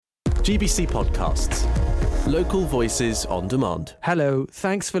GBC Podcasts. Local voices on demand. Hello,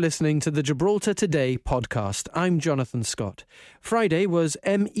 thanks for listening to the Gibraltar Today podcast. I'm Jonathan Scott. Friday was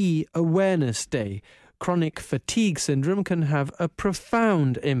ME Awareness Day. Chronic fatigue syndrome can have a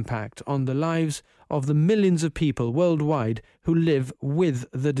profound impact on the lives of the millions of people worldwide who live with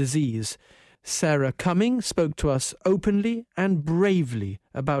the disease. Sarah Cumming spoke to us openly and bravely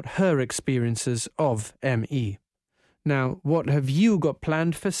about her experiences of ME. Now, what have you got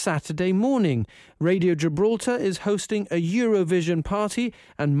planned for Saturday morning? Radio Gibraltar is hosting a Eurovision party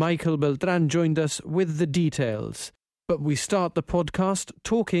and Michael Beltran joined us with the details. But we start the podcast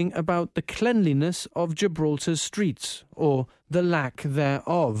talking about the cleanliness of Gibraltar's streets, or the lack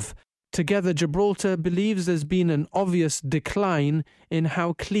thereof. Together, Gibraltar believes there's been an obvious decline in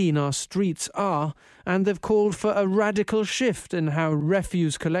how clean our streets are, and they've called for a radical shift in how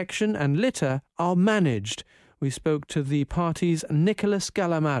refuse collection and litter are managed. We spoke to the party's Nicholas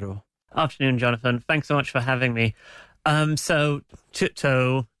Galamaro. Afternoon, Jonathan. Thanks so much for having me.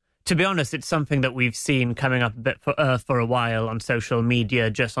 To be honest, it's something that we've seen coming up a bit for a while on social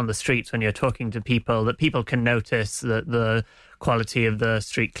media, just on the streets when you're talking to people, that people can notice that the quality of the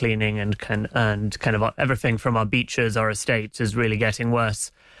street cleaning and kind of everything from our beaches, our estates is really getting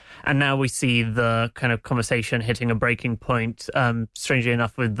worse. And now we see the kind of conversation hitting a breaking point, strangely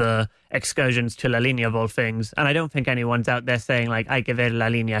enough, with the excursions to La Línea of all things. And I don't think anyone's out there saying, like, ay que ver La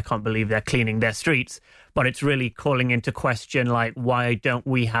Línea, I can't believe they're cleaning their streets. But it's really calling into question, like, why don't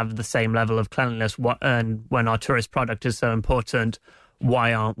we have the same level of cleanliness? And when our tourist product is so important,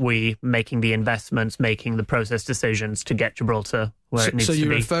 why aren't we making the investments, making the process decisions to get Gibraltar where it needs to be? So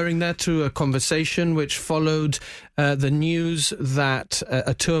you're referring there to a conversation which followed the news that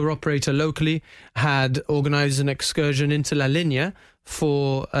a tour operator locally had organised an excursion into La Línea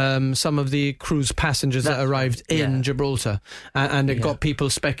for some of the cruise passengers that arrived in Gibraltar. And it got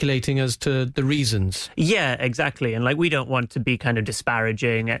people speculating as to the reasons. Yeah, exactly. And, like, we don't want to be kind of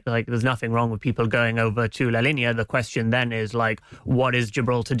disparaging. Like, there's nothing wrong with people going over to La Línea. The question then is, like, what is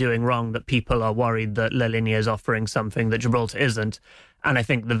Gibraltar doing wrong that people are worried that La Línea is offering something that Gibraltar isn't? And I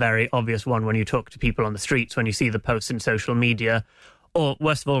think the very obvious one when you talk to people on the streets, when you see the posts in social media, or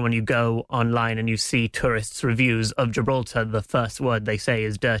worst of all, when you go online and you see tourists' reviews of Gibraltar, the first word they say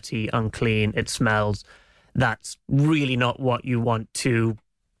is dirty, unclean, it smells. That's really not what you want to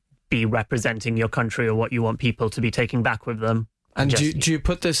be representing your country or what you want people to be taking back with them. And do you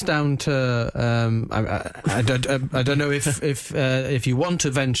put this down to? I don't know if you want to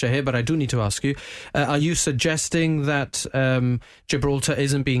venture here, but I do need to ask you: are you suggesting that Gibraltar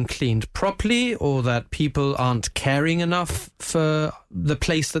isn't being cleaned properly, or that people aren't caring enough for the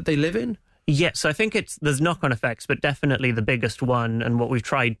place that they live in? Yes, so I think there's knock-on effects, but definitely the biggest one, and what we've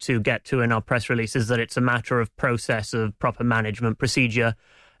tried to get to in our press release, is that it's a matter of process, of proper management procedure.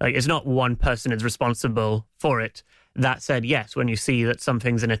 Like, it's not one person is responsible for it. That said, yes, when you see that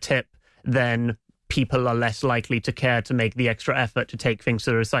something's in a tip, then people are less likely to care to make the extra effort to take things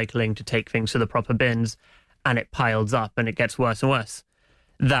to the recycling, to take things to the proper bins, and it piles up and it gets worse and worse.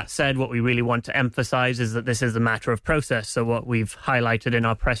 That said, what we really want to emphasize is that this is a matter of process. So what we've highlighted in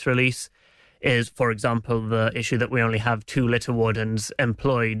our press release is, for example, the issue that we only have 2 litter wardens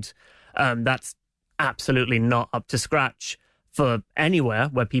employed. That's absolutely not up to scratch for anywhere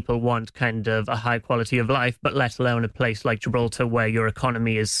where people want kind of a high quality of life, but let alone a place like Gibraltar where your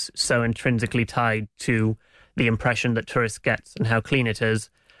economy is so intrinsically tied to the impression that tourists get and how clean it is.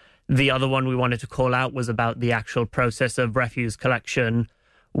 The other one we wanted to call out was about the actual process of refuse collection,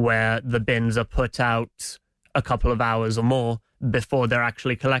 where the bins are put out a couple of hours or more before they're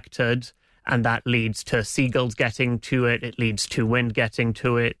actually collected, and that leads to seagulls getting to it, it leads to wind getting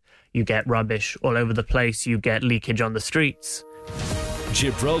to it. You get rubbish all over the place. You get leakage on the streets.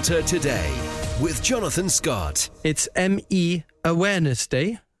 Gibraltar Today with Jonathan Scott. It's ME Awareness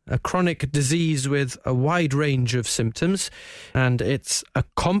Day, a chronic disease with a wide range of symptoms, and it's a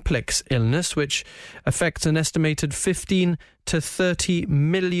complex illness which affects an estimated 15 to 30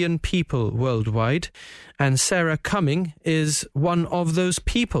 million people worldwide. And Sarah Cumming is one of those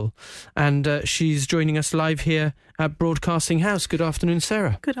people, and she's joining us live here at Broadcasting House. Good afternoon,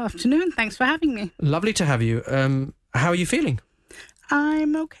 Sarah. Good afternoon. Thanks for having me. Lovely to have you. How are you feeling?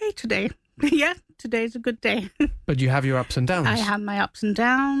 I'm okay today. Yeah, today's a good day. But you have your ups and downs. I have my ups and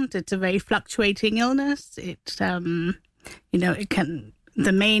downs. It's a very fluctuating illness. It, the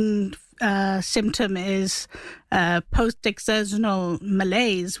main symptom is post-exertional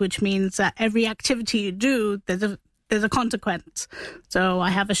malaise, which means that every activity you do, there's a consequence. So I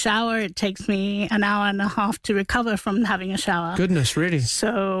have a shower. It takes me an hour and a half to recover from having a shower. Goodness, really?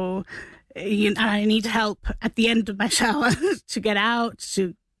 So I need help at the end of my shower to get out,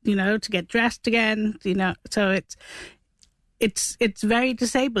 to to get dressed again, so it's very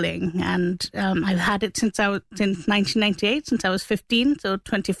disabling. And I've had it since 1998, since I was 15, so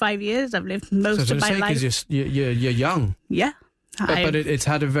 25 years. I've lived most of my life. Because you're young. Yeah. But it's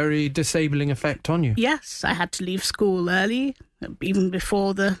had a very disabling effect on you. Yes, I had to leave school early, even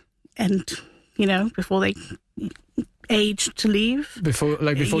before the end, before they aged to leave. Before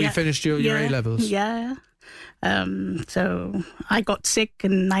you finished your A-levels? Yeah. So I got sick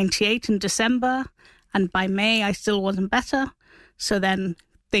in 98 in December, and by May I still wasn't better. So then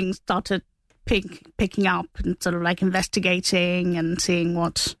things started picking up and sort of like investigating and seeing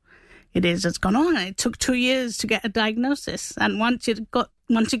what it is that's gone on. And it took 2 years to get a diagnosis. And once you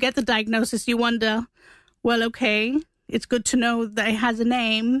get the diagnosis, you wonder, well, okay, it's good to know that it has a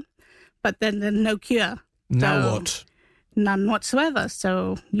name, but then there's no cure. Now what? None whatsoever.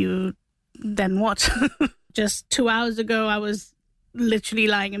 So then what? Just 2 hours ago, I was literally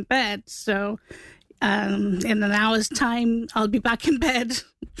lying in bed. So in an hour's time, I'll be back in bed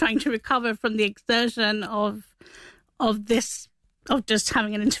trying to recover from the exertion of just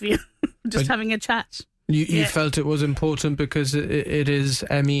having an interview, having a chat. You felt it was important because it is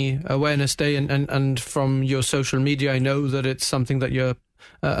ME Awareness Day, and from your social media, I know that it's something that you're,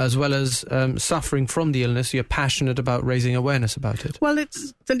 as well as suffering from the illness, you're passionate about raising awareness about it. Well,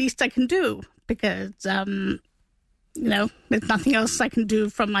 it's the least I can do because, there's nothing else I can do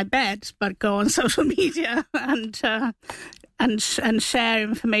from my bed but go on social media and share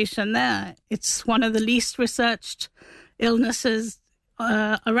information there. It's one of the least researched illnesses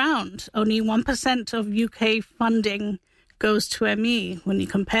around. Only 1% of UK funding goes to ME. When you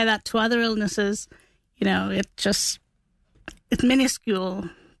compare that to other illnesses, it's minuscule.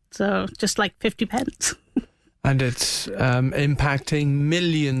 So just like 50 pence. And it's impacting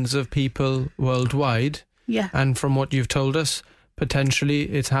millions of people worldwide. Yeah. And from what you've told us, potentially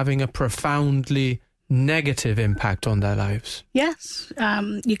it's having a profoundly negative impact on their lives. Yes.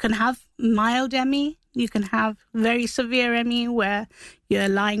 You can have mild ME. You can have very severe ME where you're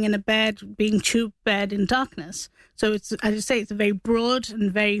lying in a bed, being tube fed in darkness. So it's, as you say, it's a very broad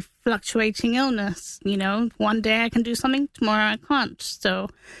and very fluctuating illness. One day I can do something, tomorrow I can't. So,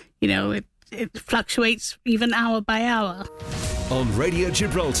 it fluctuates even hour by hour. On Radio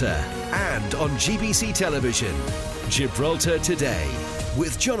Gibraltar and on GBC Television, Gibraltar Today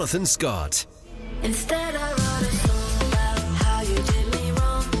with Jonathan Scott. Instead I wrote a song about how you did me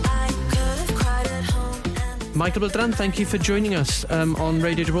wrong. I could have cried at home. Michael Beltran, thank you for joining us on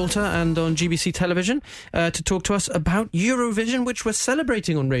Radio Gibraltar and on GBC Television to talk to us about Eurovision, which we're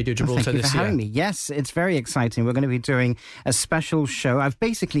celebrating on Radio Gibraltar this year. Thank you for having me. Yes, it's very exciting. We're going to be doing a special show. I've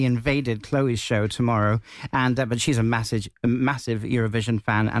basically invaded Chloe's show tomorrow, but she's a massive Eurovision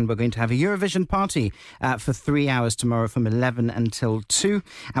fan, and we're going to have a Eurovision party for 3 hours tomorrow from 11 until 2.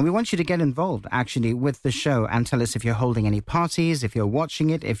 And we want you to get involved, actually, with the show and tell us if you're holding any parties, if you're watching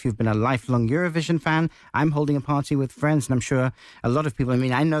it, if you've been a lifelong Eurovision fan. I'm holding a party with friends, and I'm sure a lot of people,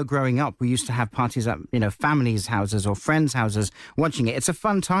 I know growing up we used to have parties at families' houses or friends' houses watching it. It's a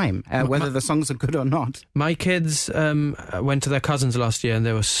fun time, whether the songs are good or not. My kids went to their cousins last year, and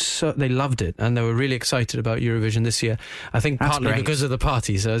they loved it, and they were really excited about Eurovision this year. I think partly because of the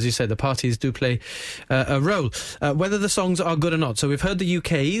parties. As you said, the parties do play a role, whether the songs are good or not. So we've heard the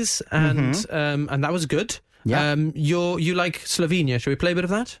UK's, and that was good. Yeah. You like Slovenia? Shall we play a bit of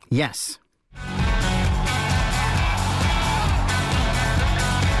that? Yes.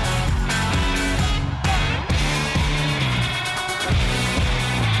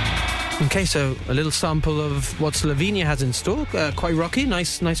 Okay, so a little sample of what Slovenia has in store. Quite rocky,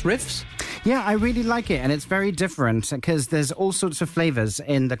 nice riffs. Yeah, I really like it, and it's very different because there's all sorts of flavours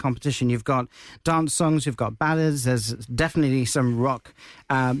in the competition. You've got dance songs, you've got ballads, there's definitely some rock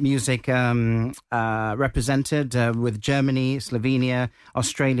music represented with Germany, Slovenia,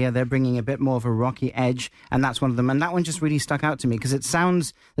 Australia. They're bringing a bit more of a rocky edge, and that's one of them. And that one just really stuck out to me because it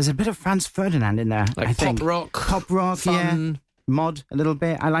sounds, there's a bit of Franz Ferdinand in there, like I think. Pop rock, fun. Yeah. Mod a little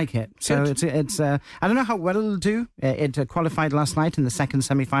bit. I like it. So it's I don't know how well it'll do. It qualified last night in the second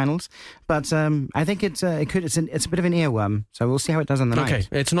semi-finals, but I think it's a bit of an earworm. So we'll see how it does on the night. Okay,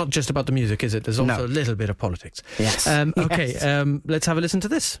 it's not just about the music, is it? There's also a little bit of politics. Yes. Okay. Yes. Let's have a listen to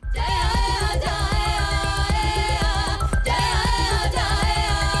this.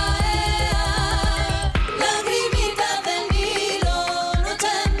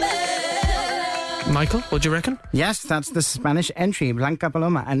 Michael, what do you reckon? Yes, that's the Spanish entry, Blanca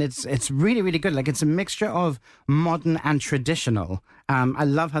Paloma, and it's really, really good. Like, it's a mixture of modern and traditional. I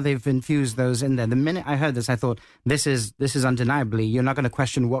love how they've infused those in there. The minute I heard this, I thought, this is undeniably, you're not going to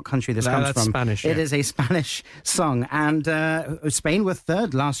question what country this comes that's from. Spanish, It yeah. is a Spanish song, and Spain were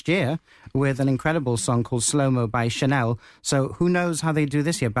third last year with an incredible song called Slow Mo by Chanel. So who knows how they do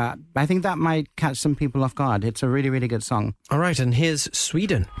this year, but I think that might catch some people off guard. It's a really, really good song. All right, and here's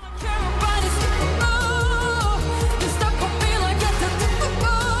Sweden.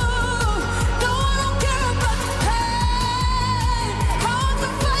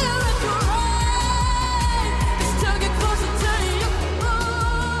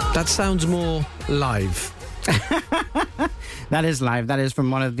 That sounds more live. That is live. That is from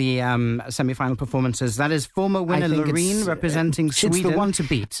one of the semi-final performances. That is former winner Loreen representing Sweden. It's the one to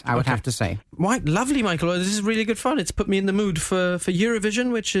beat, I would have to say. Right, lovely, Michael. This is really good fun. It's put me in the mood for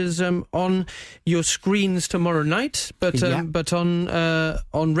Eurovision, which is on your screens tomorrow night. But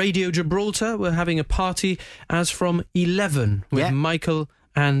on Radio Gibraltar, we're having a party as from 11 with Michael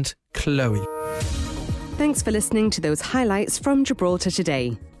and Chloe. Thanks for listening to those highlights from Gibraltar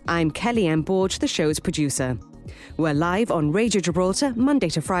Today. I'm Kelly Ann Borge, the show's producer. We're live on Radio Gibraltar Monday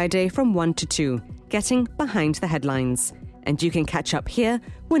to Friday from 1 to 2, getting behind the headlines. And you can catch up here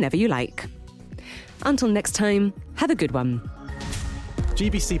whenever you like. Until next time, have a good one.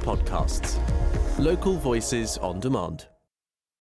 GBC Podcasts. Local voices on demand.